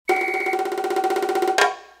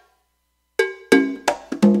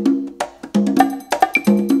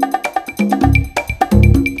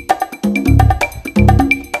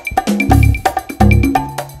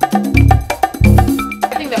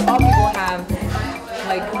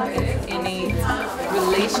like innate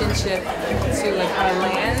relationship to like our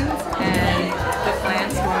land and the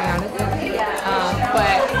plants growing out of it.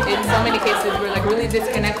 But in so many cases, we're like really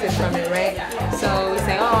disconnected from it, right? So we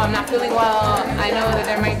say, oh, I'm not feeling well. I know that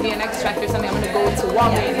there might be an extract or something. I'm going to go to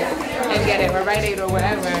Walgreens and get it, or Rite Aid, or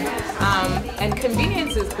wherever. And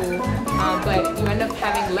convenience is cool, but you end up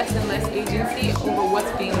having less and less agency over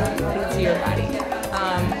what's being put into your body,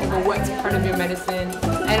 over what's part of your medicine,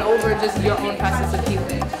 and over just your own process of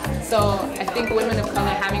healing. So I think women of color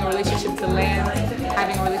having a relationship to land,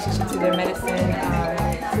 having a relationship to their medicine,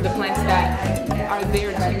 to the plants that are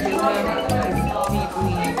there to heal them is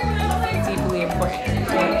deeply, deeply important.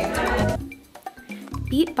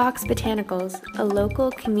 BeatBox Botanicals, a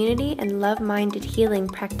local community and love-minded healing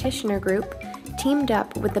practitioner group, teamed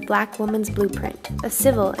up with the Black Woman's Blueprint, a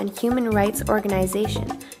civil and human rights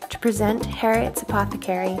organization, to present Harriet's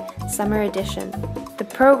Apothecary Summer Edition. The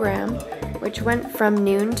program, which went from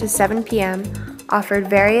noon to 7 p.m., offered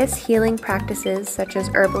various healing practices such as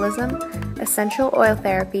herbalism, essential oil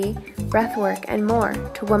therapy, breathwork, and more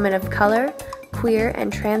to women of color, queer,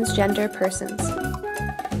 and transgender persons.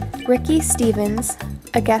 Ricky Stevens,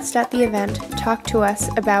 a guest at the event, talked to us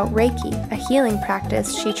about Reiki, a healing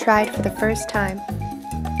practice she tried for the first time.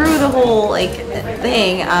 Through the whole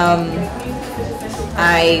thing,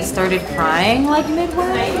 I started crying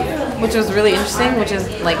midway, which was really interesting, which is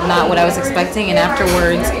not what I was expecting. And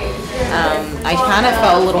afterwards, I kind of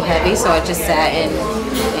felt a little heavy, so I just sat and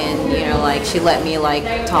she let me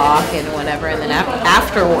talk and whatever. And then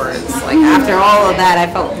afterwards, after all of that,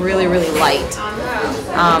 I felt really, really light.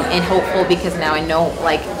 And hopeful, because now I know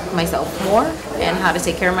myself more and how to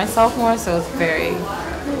take care of myself more, so it's very,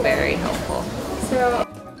 very helpful.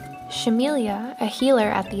 Shamelia, a healer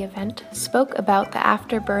at the event, spoke about the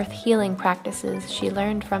afterbirth healing practices she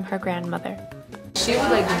learned from her grandmother. She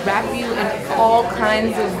would wrap you in all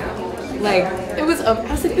kinds of it was I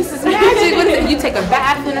was like, this is magic. What is it? You take a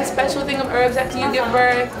bath in a special thing of herbs after you give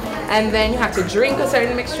birth, and then you have to drink a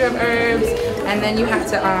certain mixture of herbs, and then you have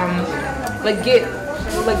to get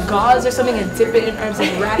gauze or something and dip it in herbs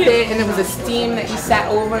and wrap it, and there was a steam that you sat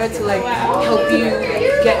over to help you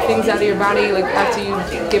get things out of your body after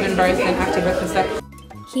you've given birth and after birth and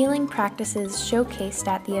stuff. Healing practices showcased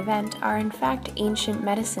at the event are in fact ancient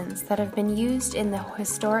medicines that have been used in the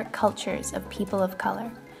historic cultures of people of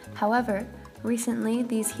color. However, recently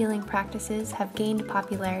these healing practices have gained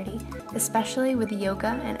popularity, especially with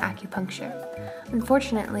yoga and acupuncture.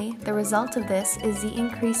 Unfortunately, the result of this is the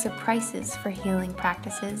increase of prices for healing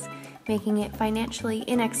practices, making it financially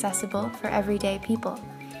inaccessible for everyday people.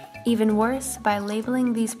 Even worse, by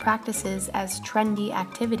labeling these practices as trendy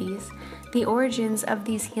activities, the origins of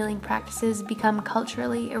these healing practices become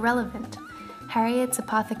culturally irrelevant. Harriet's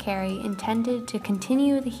Apothecary intended to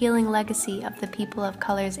continue the healing legacy of the people of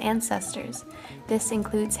color's ancestors. This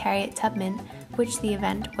includes Harriet Tubman, which the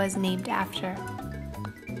event was named after.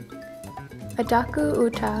 Adaku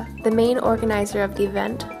Uta, the main organizer of the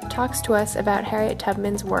event, talks to us about Harriet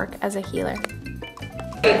Tubman's work as a healer.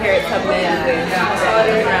 Harriet Tubman is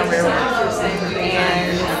Underground Railroad,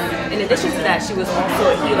 and in addition to that, she was also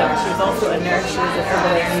a healer. She was also a nurse. She was a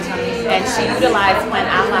herbalist, and she utilized plant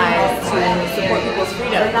allies to support people's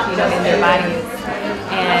freedom, in their bodies.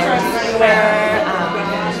 And her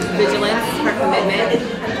vigilance, her commitment,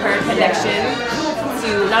 her connection to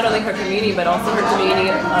not only her community but also her community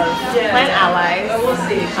of plant allies,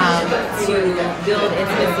 to build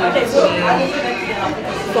intimacy between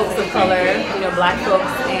folks of color, Black folks,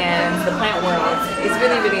 and the plant world. It's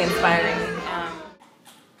really, really inspiring.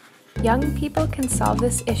 Young people can solve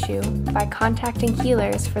this issue by contacting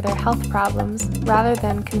healers for their health problems rather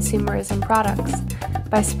than consumerism products.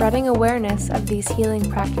 By spreading awareness of these healing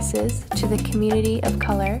practices to the community of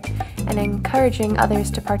color and encouraging others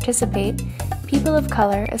to participate, people of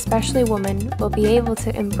color, especially women, will be able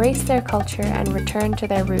to embrace their culture and return to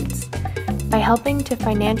their roots. By helping to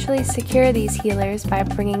financially secure these healers by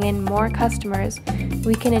bringing in more customers,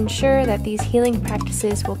 we can ensure that these healing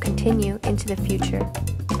practices will continue into the future.